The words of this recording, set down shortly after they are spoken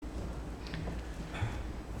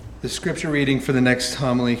The scripture reading for the next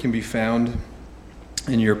homily can be found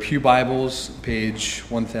in your Pew Bibles, page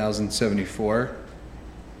 1074.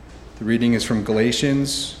 The reading is from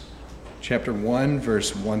Galatians chapter 1,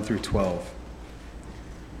 verse 1 through 12.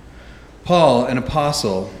 Paul, an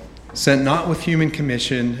apostle, sent not with human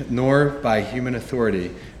commission nor by human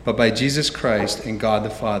authority, but by Jesus Christ and God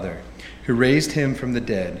the Father, who raised him from the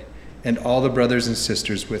dead, and all the brothers and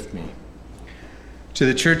sisters with me. To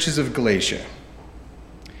the churches of Galatia,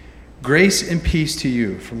 grace and peace to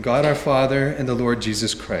you from God our Father and the Lord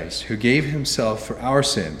Jesus Christ, who gave himself for our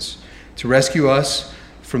sins to rescue us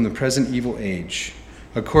from the present evil age,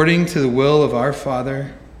 according to the will of our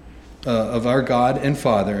Father, of our God and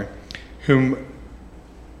Father, to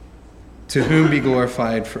whom be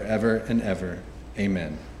glorified forever and ever.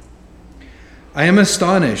 Amen. I am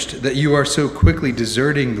astonished that you are so quickly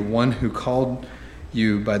deserting the one who called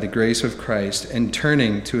you by the grace of Christ and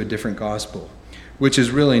turning to a different gospel, which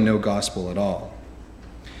is really no gospel at all.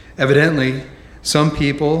 Evidently, some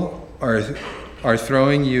people are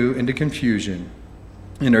throwing you into confusion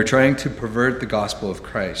and are trying to pervert the gospel of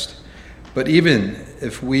Christ. But even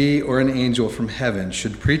if we or an angel from heaven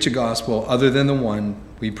should preach a gospel other than the one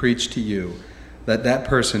we preach to you, let that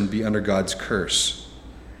person be under God's curse.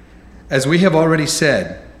 As we have already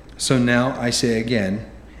said, so now I say again,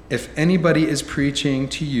 if anybody is preaching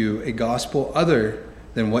to you a gospel other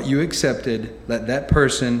than what you accepted, let that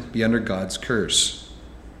person be under God's curse.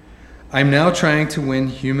 Am I now trying to win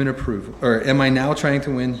human approval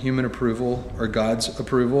or God's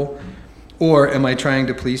approval? Or am I trying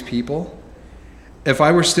to please people? If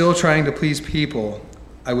I were still trying to please people,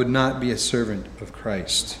 I would not be a servant of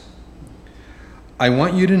Christ. I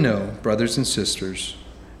want you to know, brothers and sisters,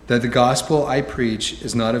 that the gospel I preach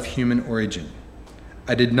is not of human origin.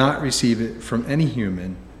 I did not receive it from any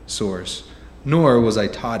human source, nor was I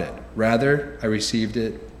taught it. Rather, I received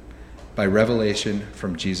it by revelation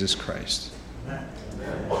from Jesus Christ.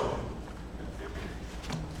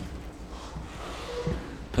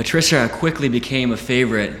 Patricia quickly became a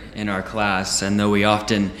favorite in our class, and though we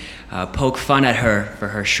often poke fun at her for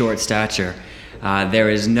her short stature, there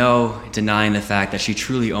is no denying the fact that she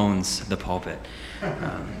truly owns the pulpit.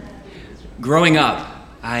 Growing up,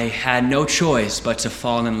 I had no choice but to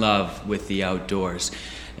fall in love with the outdoors.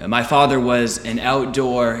 My father was an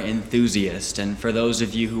outdoor enthusiast, and for those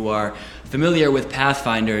of you who are familiar with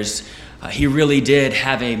Pathfinders, he really did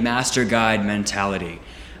have a master guide mentality.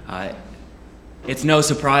 It's no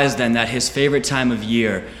surprise then that his favorite time of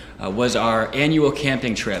year was our annual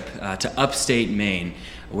camping trip to upstate Maine,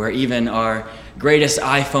 where even our greatest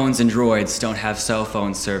iPhones and Droids don't have cell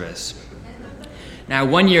phone service. Now,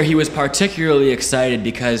 one year he was particularly excited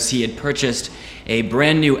because he had purchased a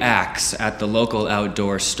brand new axe at the local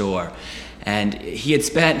outdoor store. And he had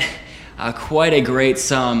spent quite a great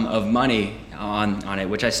sum of money on it,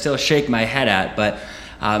 which I still shake my head at. But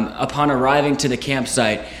upon arriving to the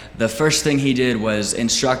campsite, the first thing he did was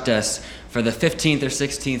instruct us for the 15th or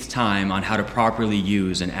 16th time on how to properly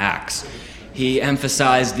use an axe. He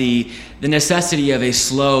emphasized the necessity of a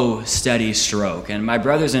slow, steady stroke. And my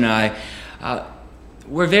brothers and I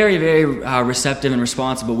were very, very receptive and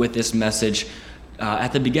responsible with this message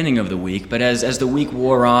at the beginning of the week. But as the week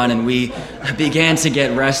wore on and we began to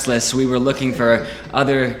get restless, we were looking for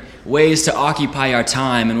other ways to occupy our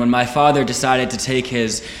time. And when my father decided to take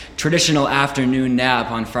his traditional afternoon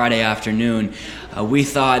nap on Friday afternoon, we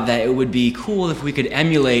thought that it would be cool if we could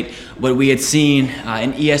emulate what we had seen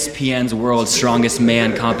in ESPN's World's Strongest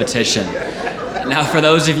Man competition. Now, for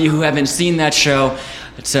those of you who haven't seen that show,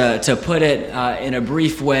 to put it in a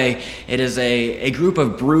brief way, it is a group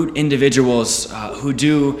of brute individuals who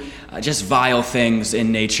do just vile things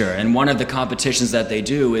in nature. And one of the competitions that they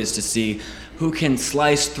do is to see who can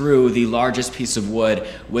slice through the largest piece of wood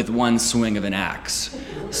with one swing of an axe.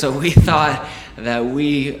 So we thought that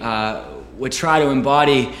we would try to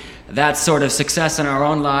embody that sort of success in our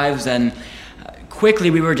own lives, and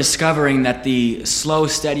quickly we were discovering that the slow,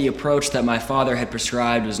 steady approach that my father had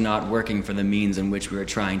prescribed was not working for the means in which we were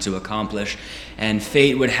trying to accomplish. And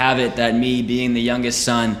fate would have it that me, being the youngest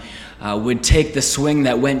son, would take the swing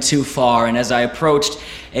that went too far. And as I approached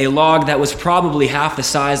a log that was probably half the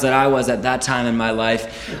size that I was at that time in my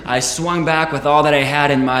life, I swung back with all that I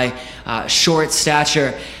had in my short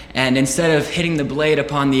stature, and instead of hitting the blade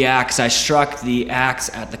upon the axe, I struck the axe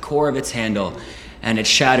at the core of its handle, and it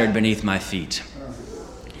shattered beneath my feet.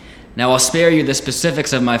 Now, I'll spare you the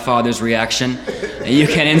specifics of my father's reaction. You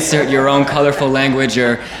can insert your own colorful language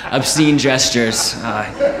or obscene gestures.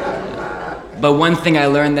 But one thing I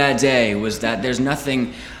learned that day was that there's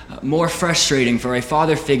nothing more frustrating for a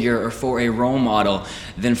father figure or for a role model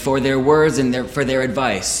than for their words and for their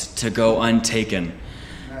advice to go untaken.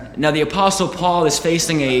 Now, the Apostle Paul is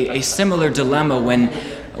facing a similar dilemma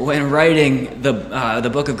when writing the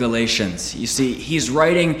book of Galatians. You see, he's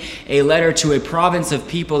writing a letter to a province of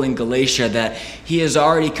people in Galatia that he has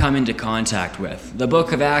already come into contact with. The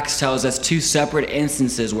book of Acts tells us 2 separate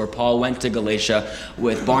instances where Paul went to Galatia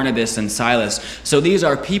with Barnabas and Silas. So these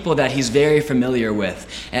are people that he's very familiar with.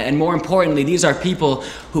 And more importantly, these are people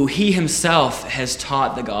who he himself has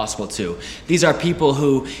taught the gospel to. These are people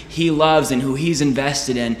who he loves and who he's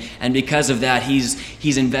invested in, and because of that,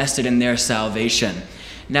 he's invested in their salvation.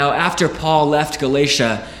 Now, after Paul left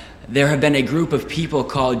Galatia, there have been a group of people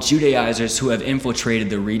called Judaizers who have infiltrated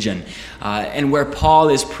the region. And where Paul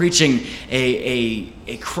is preaching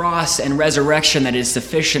a cross and resurrection that is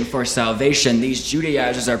sufficient for salvation, these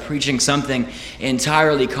Judaizers are preaching something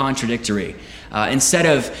entirely contradictory. Instead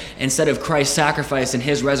of Christ's sacrifice and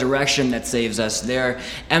his resurrection that saves us, they're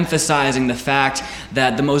emphasizing the fact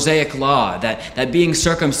that the Mosaic law, that being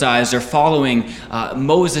circumcised or following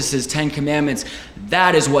Moses' 10 Commandments,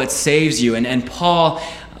 that is what saves you. And Paul,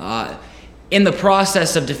 in the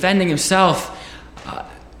process of defending himself,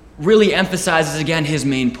 really emphasizes again his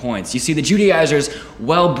main points. You see, the Judaizers,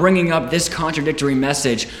 while bringing up this contradictory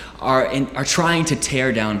message, are trying to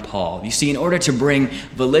tear down Paul. You see, in order to bring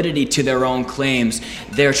validity to their own claims,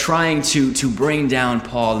 they're trying to bring down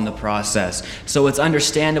Paul in the process. So it's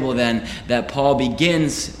understandable then that Paul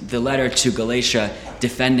begins the letter to Galatia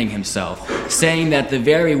defending himself, saying that the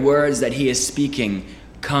very words that he is speaking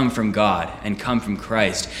come from God and come from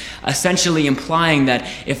Christ, essentially implying that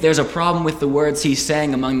if there's a problem with the words he's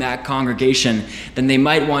saying among that congregation, then they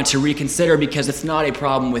might want to reconsider, because it's not a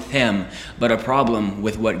problem with him, but a problem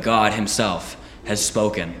with what God himself has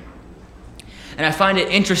spoken. And I find it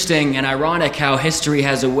interesting and ironic how history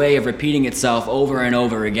has a way of repeating itself over and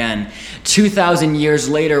over again. 2,000 years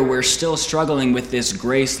later, we're still struggling with this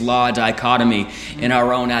grace-law dichotomy in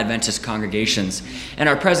our own Adventist congregations. In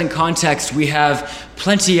our present context, we have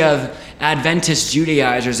plenty of Adventist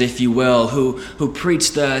Judaizers, if you will, who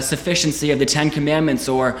preach the sufficiency of the 10 Commandments,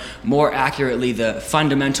 or more accurately, the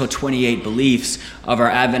fundamental 28 beliefs of our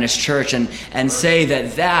Adventist church, and say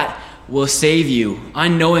that will save you,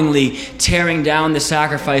 unknowingly tearing down the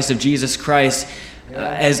sacrifice of Jesus Christ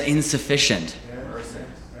as insufficient.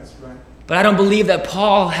 But I don't believe that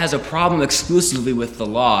Paul has a problem exclusively with the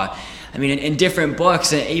law. I mean, in different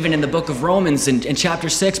books, even in the book of Romans, in chapter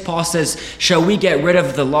 6, Paul says, "Shall we get rid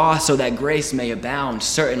of the law so that grace may abound?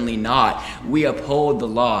 Certainly not. We uphold the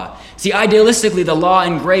law." See, idealistically, the law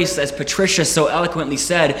and grace, as Patricia so eloquently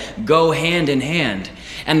said, go hand in hand.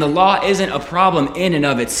 And the law isn't a problem in and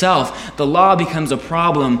of itself. The law becomes a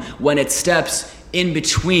problem when it steps in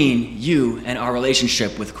between you and our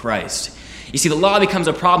relationship with Christ. You see, the law becomes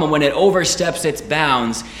a problem when it oversteps its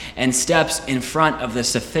bounds and steps in front of the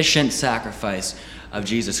sufficient sacrifice of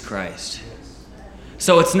Jesus Christ.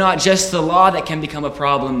 So it's not just the law that can become a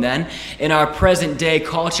problem then. In our present day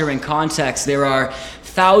culture and context, there are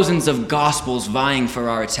thousands of gospels vying for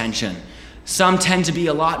our attention. Some tend to be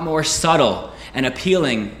a lot more subtle and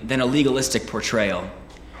appealing than a legalistic portrayal.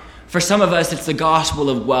 For some of us, it's the gospel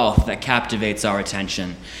of wealth that captivates our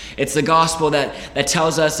attention. It's the gospel that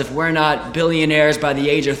tells us if we're not billionaires by the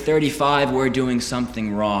age of 35, we're doing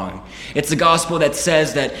something wrong. It's the gospel that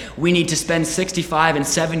says that we need to spend 65 and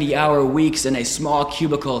 70-hour weeks in a small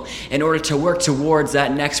cubicle in order to work towards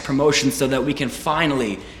that next promotion so that we can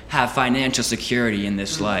finally have financial security in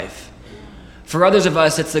this life. For others of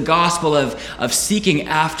us, it's the gospel of seeking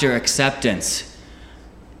after acceptance.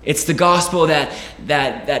 It's the gospel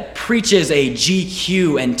that preaches a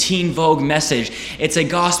GQ and Teen Vogue message. It's a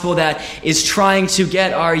gospel that is trying to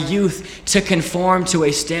get our youth to conform to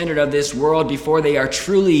a standard of this world before they are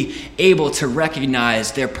truly able to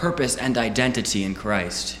recognize their purpose and identity in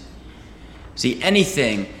Christ. See,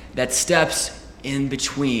 anything that steps in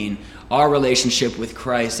between our relationship with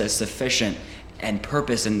Christ as sufficient and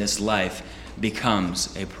purpose in this life becomes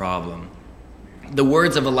a problem. The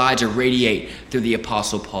words of Elijah radiate through the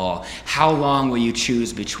Apostle Paul. How long will you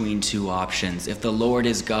choose between two options? If the Lord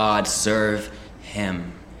is God, serve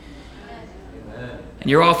him. And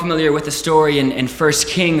you're all familiar with the story in 1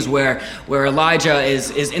 Kings where Elijah is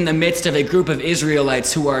in the midst of a group of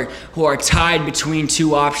Israelites who are tied between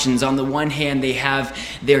two options. On the one hand, they have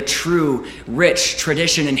their true, rich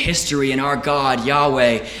tradition and history in our God,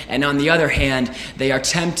 Yahweh. And on the other hand, they are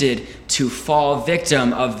tempted to fall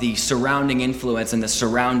victim of the surrounding influence and the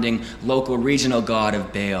surrounding local regional god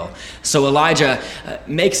of Baal. So Elijah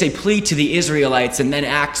makes a plea to the Israelites and then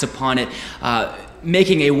acts upon it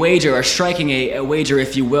making a wager or striking a wager,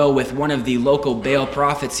 if you will, with one of the local Baal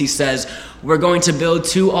prophets. He says, we're going to build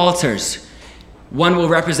 2 altars. One will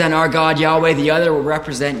represent our God, Yahweh. The other will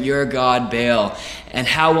represent your God, Baal. And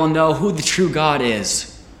how we'll know who the true God is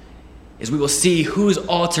we will see whose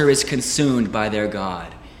altar is consumed by their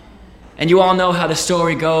God. And you all know how the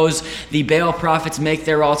story goes. The Baal prophets make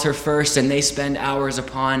their altar first, and they spend hours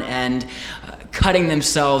upon end cutting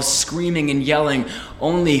themselves, screaming and yelling,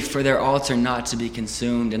 only for their altar not to be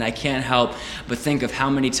consumed. And I can't help but think of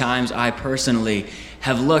how many times I personally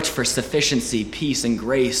have looked for sufficiency, peace, and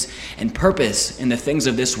grace and purpose in the things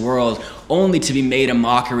of this world, only to be made a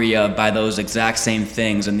mockery of by those exact same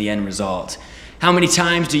things in the end result. How many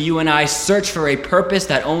times do you and I search for a purpose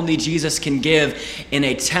that only Jesus can give in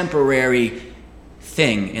a temporary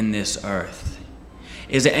thing in this earth?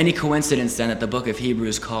 Is it any coincidence then that the book of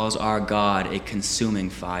Hebrews calls our God a consuming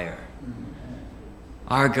fire?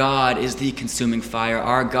 Our God is the consuming fire.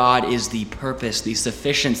 Our God is the purpose, the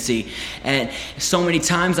sufficiency. And so many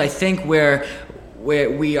times I think where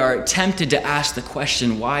we are tempted to ask the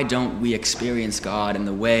question, why don't we experience God in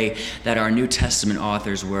the way that our New Testament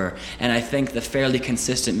authors were? And I think the fairly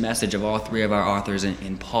consistent message of all 3 of our authors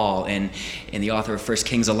in Paul, in the author of 1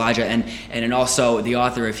 Kings, Elijah, and also the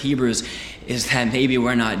author of Hebrews, is that maybe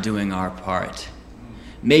we're not doing our part.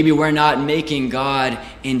 Maybe we're not making God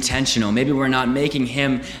intentional. Maybe we're not making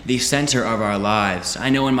him the center of our lives.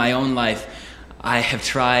 I know in my own life, I have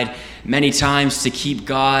tried many times to keep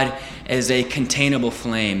God as a containable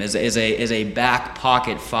flame, as a back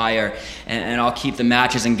pocket fire, and I'll keep the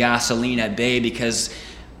matches and gasoline at bay because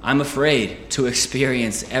I'm afraid to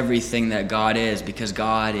experience everything that God is, because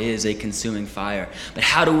God is a consuming fire. But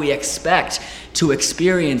how do we expect to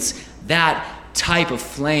experience that type of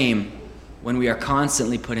flame when we are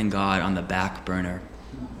constantly putting God on the back burner?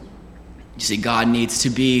 You see, God needs to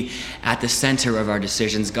be at the center of our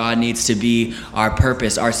decisions. God needs to be our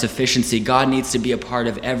purpose, our sufficiency. God needs to be a part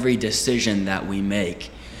of every decision that we make.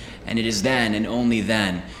 And it is then and only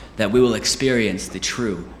then that we will experience the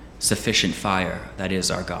true, sufficient fire that is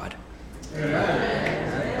our God. Amen.